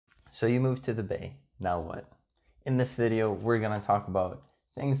So you moved to the Bay, now what? In this video, we're gonna talk about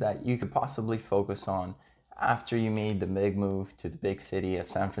things that you could possibly focus on after you made the big move to the big city of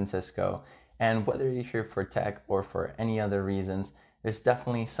San Francisco. And whether you're here for tech or for any other reasons, there's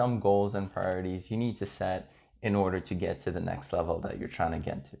definitely some goals and priorities you need to set in order to get to the next level that you're trying to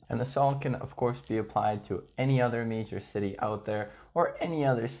get to. And this all can, of course, be applied to any other major city out there or any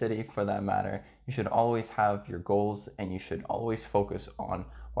other city for that matter. You should always have your goals and you should always focus on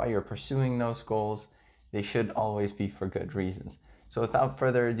why you're pursuing those goals. They should always be for good reasons. So without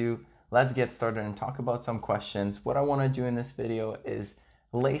further ado, let's get started and talk about some questions. What I want to do in this video is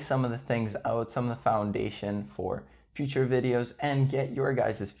lay some of the things out, some of the foundation for future videos, and get your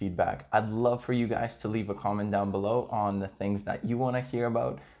guys' feedback. I'd love for you guys to leave a comment down below on the things that you want to hear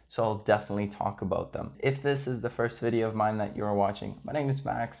about, so I'll definitely talk about them. If this is the first video of mine that you're watching, my name is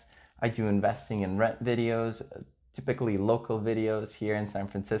Max. I do investing in rent videos, typically local videos here in San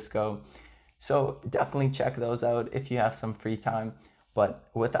Francisco. So definitely check those out if you have some free time. But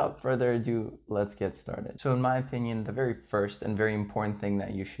without further ado, let's get started. So in my opinion, the very first and very important thing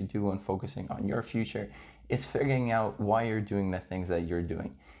that you should do when focusing on your future is figuring out why you're doing the things that you're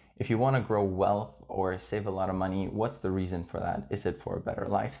doing. If you want to grow wealth or save a lot of money, what's the reason for that? Is it for a better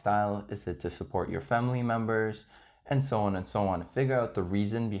lifestyle? Is it to support your family members? And so on and so on. Figure out the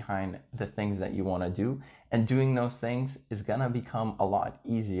reason behind the things that you want to do, and doing those things is gonna become a lot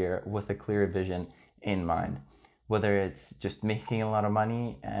easier with a clear vision in mind. Whether it's just making a lot of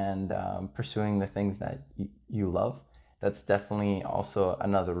money and pursuing the things that you love, that's definitely also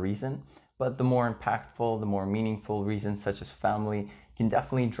another reason. But the more impactful, the more meaningful reasons, such as family, can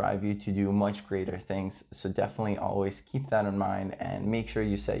definitely drive you to do much greater things. So definitely always keep that in mind and make sure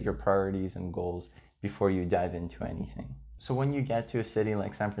you set your priorities and goals before you dive into anything. So when you get to a city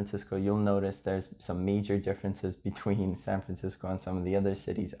like San Francisco, you'll notice there's some major differences between San Francisco and some of the other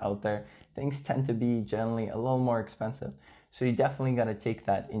cities out there. Things tend to be generally a little more expensive. So you definitely got to take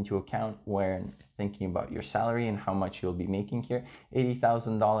that into account when thinking about your salary and how much you'll be making here.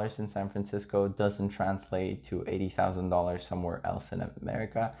 $80,000 in San Francisco doesn't translate to $80,000 somewhere else in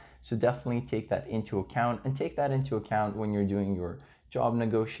America. So definitely take that into account, and take that into account when you're doing your job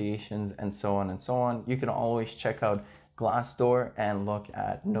negotiations and so on and so on. You can always check out Glassdoor and look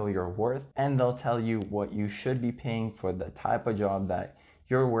at Know Your Worth, and they'll tell you what you should be paying for the type of job that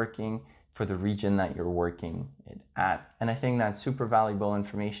you're working, for the region that you're working at. And I think that's super valuable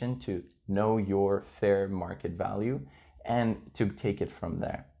information to know your fair market value and to take it from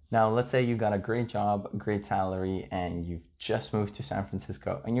there. Now, let's say you got a great job, a great salary, and you've just moved to San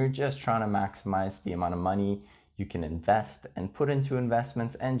Francisco and you're just trying to maximize the amount of money you can invest and put into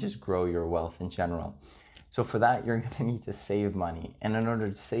investments and just grow your wealth in general. So for that, you're gonna need to save money. And in order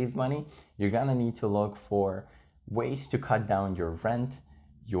to save money, you're gonna need to look for ways to cut down your rent,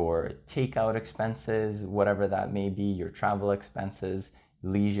 your takeout expenses, whatever that may be, your travel expenses,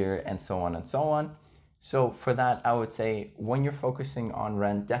 leisure, and so on and so on. So for that, I would say when you're focusing on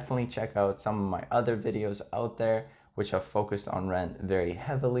rent, definitely check out some of my other videos out there, which have focused on rent very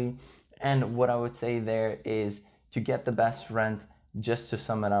heavily. And what I would say there is to get the best rent, just to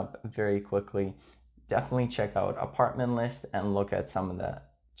sum it up very quickly, definitely check out Apartment List and look at some of the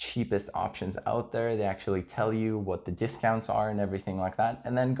cheapest options out there. They actually tell you what the discounts are and everything like that.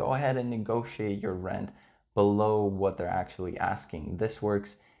 And then go ahead and negotiate your rent below what they're actually asking. This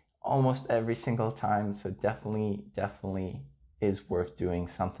works almost every single time. So definitely is worth doing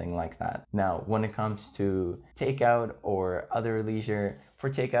something like that. Now, when it comes to takeout or other leisure, for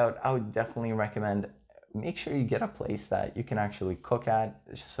takeout, I would definitely recommend make sure you get a place that you can actually cook at,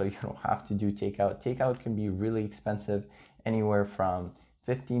 so you don't have to do takeout. Takeout can be really expensive, anywhere from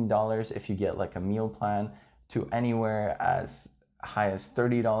 $15 if you get like a meal plan to anywhere as high as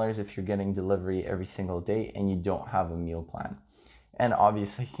 $30 if you're getting delivery every single day and you don't have a meal plan. And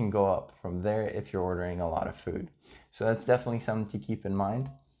obviously it can go up from there if you're ordering a lot of food. So that's definitely something to keep in mind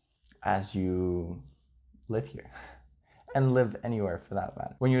as you live here. And live anywhere for that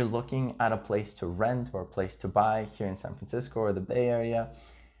matter. When you're looking at a place to rent or a place to buy here in San Francisco or the Bay Area,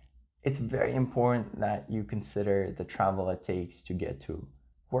 it's very important that you consider the travel it takes to get to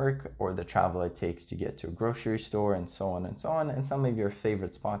work, or the travel it takes to get to a grocery store, and so on and so on, and some of your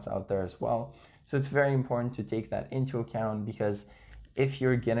favorite spots out there as well. So it's very important to take that into account, because if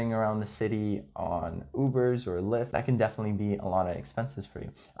you're getting around the city on Ubers or Lyft, that can definitely be a lot of expenses for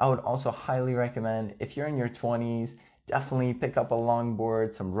you. I would also highly recommend, if you're in your 20s, definitely pick up a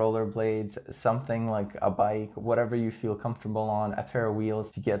longboard, some rollerblades, something like a bike, whatever you feel comfortable on, a pair of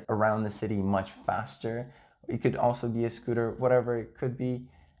wheels to get around the city much faster. It could also be a scooter, whatever it could be.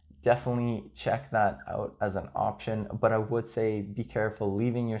 definitely check that out as an option. But I would say be careful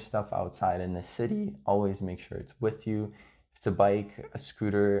leaving your stuff outside in the city. Always make sure it's with you. If it's a bike, a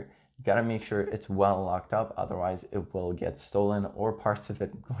scooter, you gotta make sure it's well locked up, otherwise it will get stolen, or parts of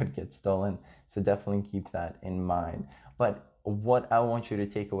it would get stolen. So definitely keep that in mind. But what I want you to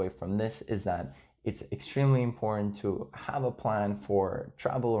take away from this is that it's extremely important to have a plan for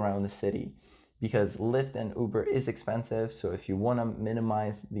travel around the city, because Lyft and Uber is expensive. So if you want to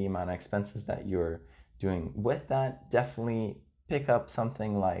minimize the amount of expenses that you're doing with that, definitely pick up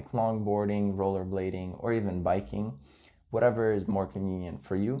something like longboarding, rollerblading, or even biking, whatever is more convenient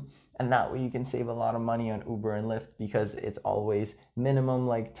for you. And that way you can save a lot of money on Uber and Lyft, because it's always minimum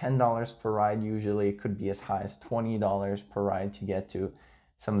like $10 per ride. Usually it could be as high as $20 per ride to get to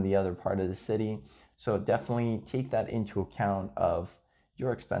some of the other part of the city. So definitely take that into account of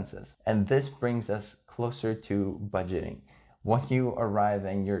your expenses. And this brings us closer to budgeting. When you arrive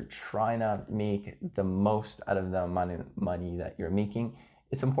and you're trying to make the most out of the amount of money that you're making,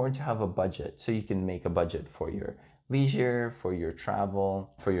 it's important to have a budget, so you can make a budget for your leisure, for your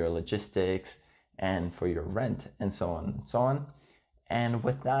travel, for your logistics, and for your rent, and so on and so on. And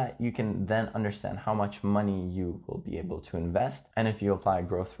with that, you can then understand how much money you will be able to invest. And if you apply a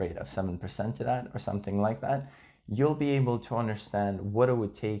growth rate of 7% to that or something like that, you'll be able to understand what it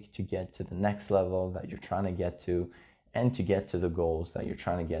would take to get to the next level that you're trying to get to, and to get to the goals that you're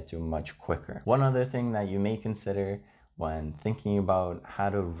trying to get to much quicker. One other thing that you may consider when thinking about how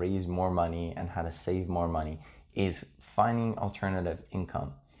to raise more money and how to save more money is finding alternative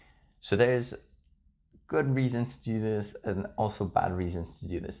income. So there's good reasons to do this and also bad reasons to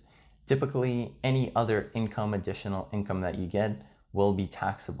do this. Typically, any other income, additional income that you get, will be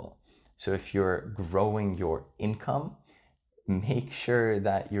taxable. So if you're growing your income, make sure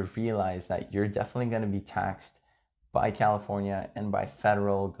that you realize that you're definitely going to be taxed by California and by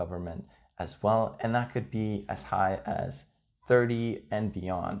federal government as well. And that could be as high as 30 and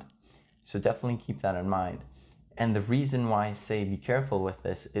beyond. So definitely keep that in mind. And the reason why I say be careful with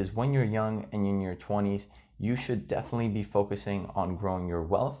this is when you're young and in your 20s, you should definitely be focusing on growing your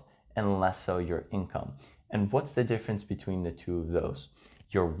wealth and less so your income. And what's the difference between the two of those?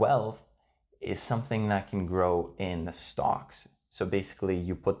 Your wealth is something that can grow in the stocks. So basically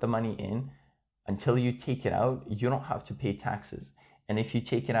you put the money in, until you take it out, you don't have to pay taxes. And if you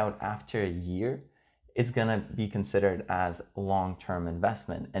take it out after a year, it's gonna be considered as long-term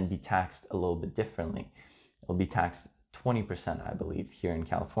investment and be taxed a little bit differently. It'll be taxed 20%, I believe, here in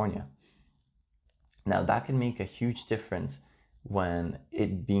California. Now that can make a huge difference when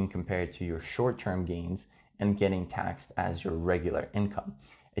it being compared to your short-term gains and getting taxed as your regular income.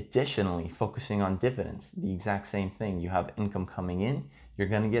 Additionally, focusing on dividends, the exact same thing. You have income coming in, you're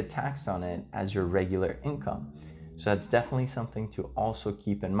going to get taxed on it as your regular income. So that's definitely something to also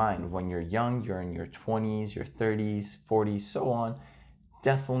keep in mind. When you're young, you're in your 20s, your 30s, 40s, so on,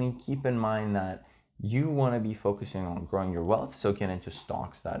 definitely keep in mind that you want to be focusing on growing your wealth. So get into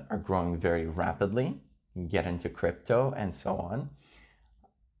stocks that are growing very rapidly, get into crypto and so on.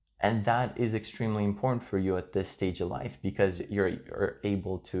 And that is extremely important for you at this stage of life, because you're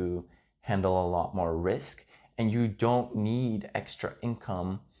able to handle a lot more risk, and you don't need extra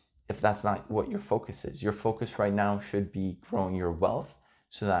income if that's not what your focus is. Your focus right now should be growing your wealth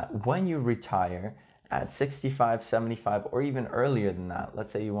so that when you retire at 65, 75, or even earlier than that,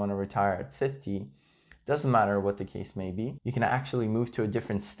 let's say you want to retire at 50, doesn't matter what the case may be, you can actually move to a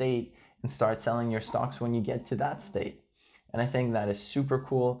different state and start selling your stocks when you get to that state. And I think that is super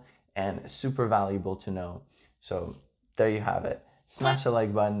cool and super valuable to know. So there you have it. Smash the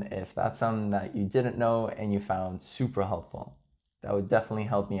like button if that's something that you didn't know and you found super helpful. That would definitely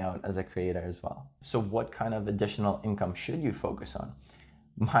help me out as a creator as well. So what kind of additional income should you focus on?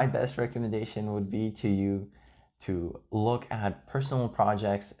 My best recommendation would be to you to look at personal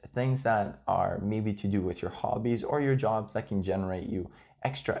projects, things that are maybe to do with your hobbies or your jobs that can generate you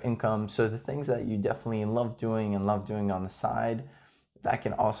extra income. So the things that you definitely love doing and love doing on the side, that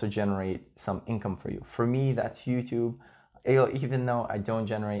can also generate some income for you. For me, that's YouTube. Even though I don't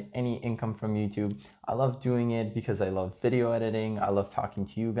generate any income from YouTube, I love doing it because I love video editing, I love talking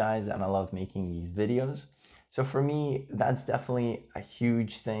to you guys, and I love making these videos. So for me, that's definitely a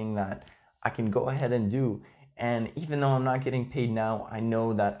huge thing that I can go ahead and do. And even though I'm not getting paid now, I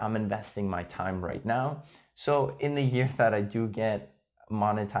know that I'm investing my time right now. So in the year that I do get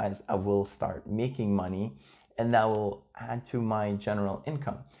monetized, I will start making money, and that will add to my general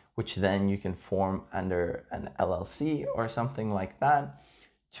income, which then you can form under an LLC or something like that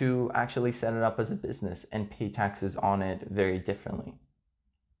to actually set it up as a business and pay taxes on it very differently.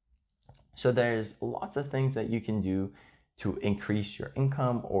 So there's lots of things that you can do to increase your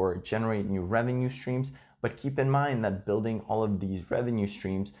income or generate new revenue streams. But keep in mind that building all of these revenue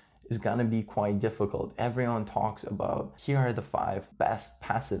streams is going to be quite difficult. Everyone talks about here are the 5 best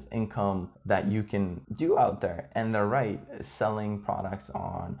passive income that you can do out there. And they're right. Selling products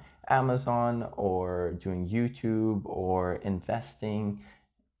on Amazon or doing YouTube or investing,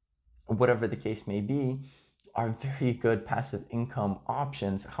 whatever the case may be, are very good passive income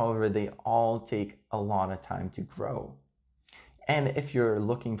options. However, they all take a lot of time to grow. And if you're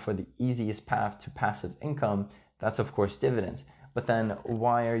looking for the easiest path to passive income, that's of course dividends. But then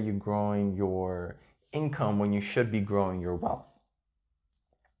why are you growing your income when you should be growing your wealth?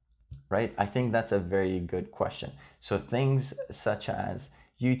 Right? I think that's a very good question. So things such as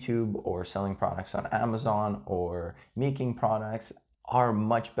YouTube or selling products on Amazon or making products are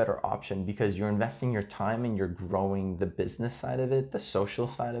much better option because you're investing your time and you're growing the business side of it, the social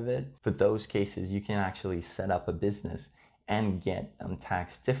side of it. For those cases, you can actually set up a business and get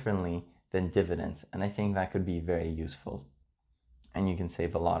taxed differently than dividends. And I think that could be very useful and you can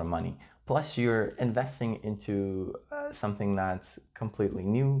save a lot of money. Plus you're investing into something that's completely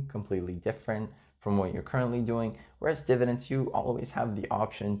new, completely different from what you're currently doing. Whereas dividends, you always have the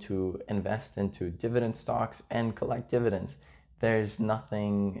option to invest into dividend stocks and collect dividends. There's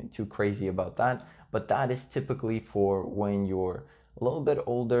nothing too crazy about that, but that is typically for when you're a little bit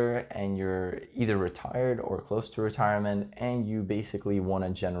older and you're either retired or close to retirement and you basically want to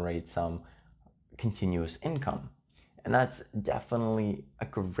generate some continuous income. And that's definitely a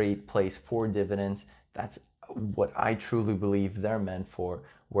great place for dividends. That's what I truly believe they're meant for,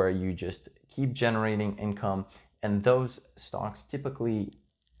 where you just keep generating income and those stocks typically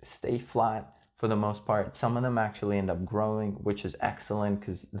stay flat for the most part. Some of them actually end up growing, which is excellent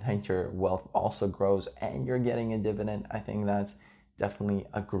because then your wealth also grows and you're getting a dividend. I think that's definitely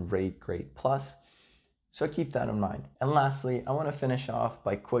a great plus. So keep that in mind. And lastly, I want to finish off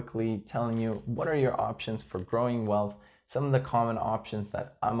by quickly telling you what are your options for growing wealth, some of the common options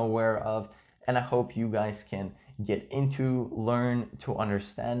that I'm aware of, and I hope you guys can get into, learn to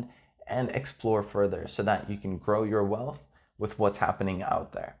understand, and explore further so that you can grow your wealth with what's happening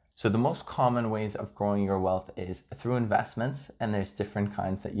out there. So the most common ways of growing your wealth is through investments, and there's different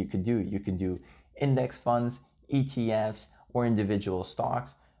kinds that you could do. You could do index funds, ETFs, or individual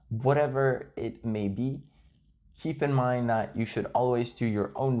stocks. Whatever it may be, keep in mind that you should always do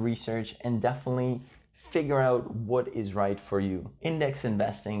your own research and definitely figure out what is right for you. Index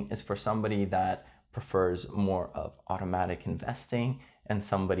investing is for somebody that prefers more of automatic investing and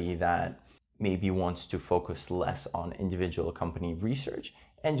somebody that maybe wants to focus less on individual company research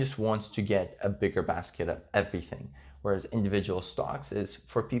and just wants to get a bigger basket of everything. Whereas individual stocks is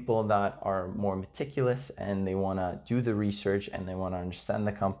for people that are more meticulous and they want to do the research and they want to understand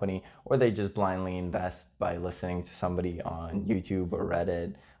the company, or they just blindly invest by listening to somebody on YouTube or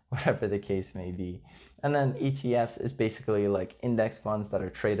Reddit, whatever the case may be. And then ETFs is basically like index funds that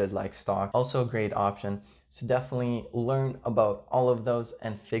are traded like stock. Also a great option. So definitely learn about all of those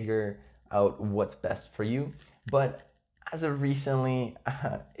and figure out what's best for you. But as of recently,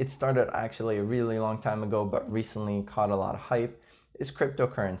 it started actually a really long time ago, but recently caught a lot of hype, is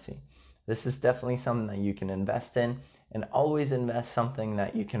cryptocurrency. This is definitely something that you can invest in, and always invest something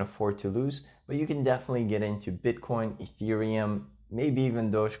that you can afford to lose, but you can definitely get into Bitcoin, Ethereum, maybe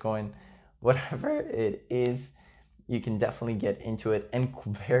even Dogecoin, whatever it is. You can definitely get into it and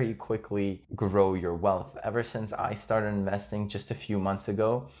very quickly grow your wealth. Ever since I started investing just a few months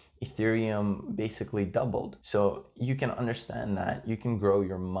ago, Ethereum basically doubled. So you can understand that you can grow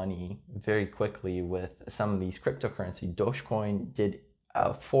your money very quickly with some of these cryptocurrency. Dogecoin did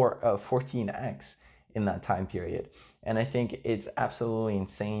 14x in that time period. And I think it's absolutely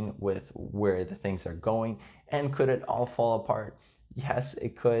insane with where the things are going. And could it all fall apart? Yes,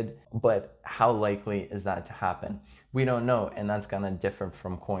 it could, but how likely is that to happen? We don't know, and that's gonna differ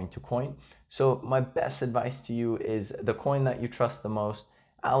from coin to coin. So my best advice to you is the coin that you trust the most,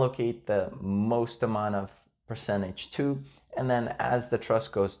 allocate the most amount of percentage to, and then as the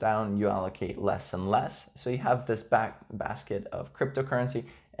trust goes down, you allocate less and less. So you have this basket of cryptocurrency,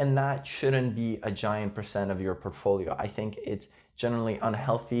 and that shouldn't be a giant percent of your portfolio. I think it's generally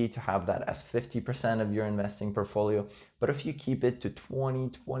unhealthy to have that as 50% of your investing portfolio. But if you keep it to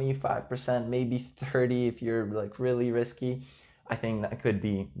 20, 25%, maybe 30 if you're like really risky, I think that could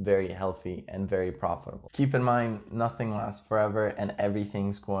be very healthy and very profitable. Keep in mind, nothing lasts forever and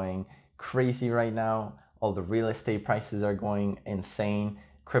everything's going crazy right now. All the real estate prices are going insane.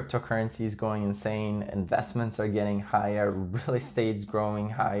 Cryptocurrency is going insane, investments are getting higher, real estate's growing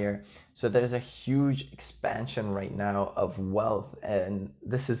higher. So there's a huge expansion right now of wealth, and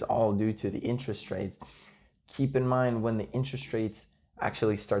this is all due to the interest rates. keep in mind when the interest rates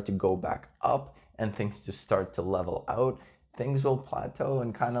actually start to go back up and things just start to level out, things will plateau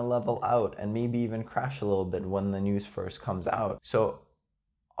and kind of level out and maybe even crash a little bit when the news first comes out. So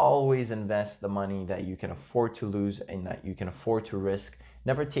always invest the money that you can afford to lose and that you can afford to risk.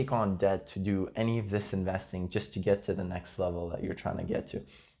 Never take on debt to do any of this investing just to get to the next level that you're trying to get to.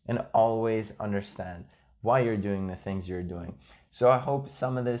 And always understand why you're doing the things you're doing. So I hope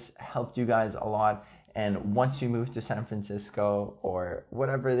some of this helped you guys a lot. And once you move to San Francisco or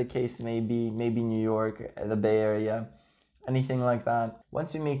whatever the case may be, maybe New York, the Bay Area, anything like that,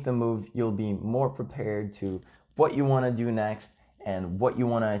 once you make the move, you'll be more prepared to what you want to do next and what you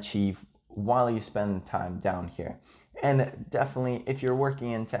want to achieve while you spend time down here. And definitely, if you're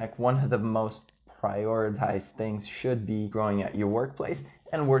working in tech, one of the most prioritized things should be growing at your workplace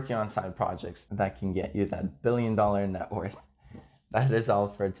and working on side projects that can get you that $1 billion net worth. That is all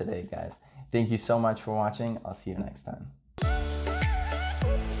for today, guys. Thank you so much for watching. I'll see you next time.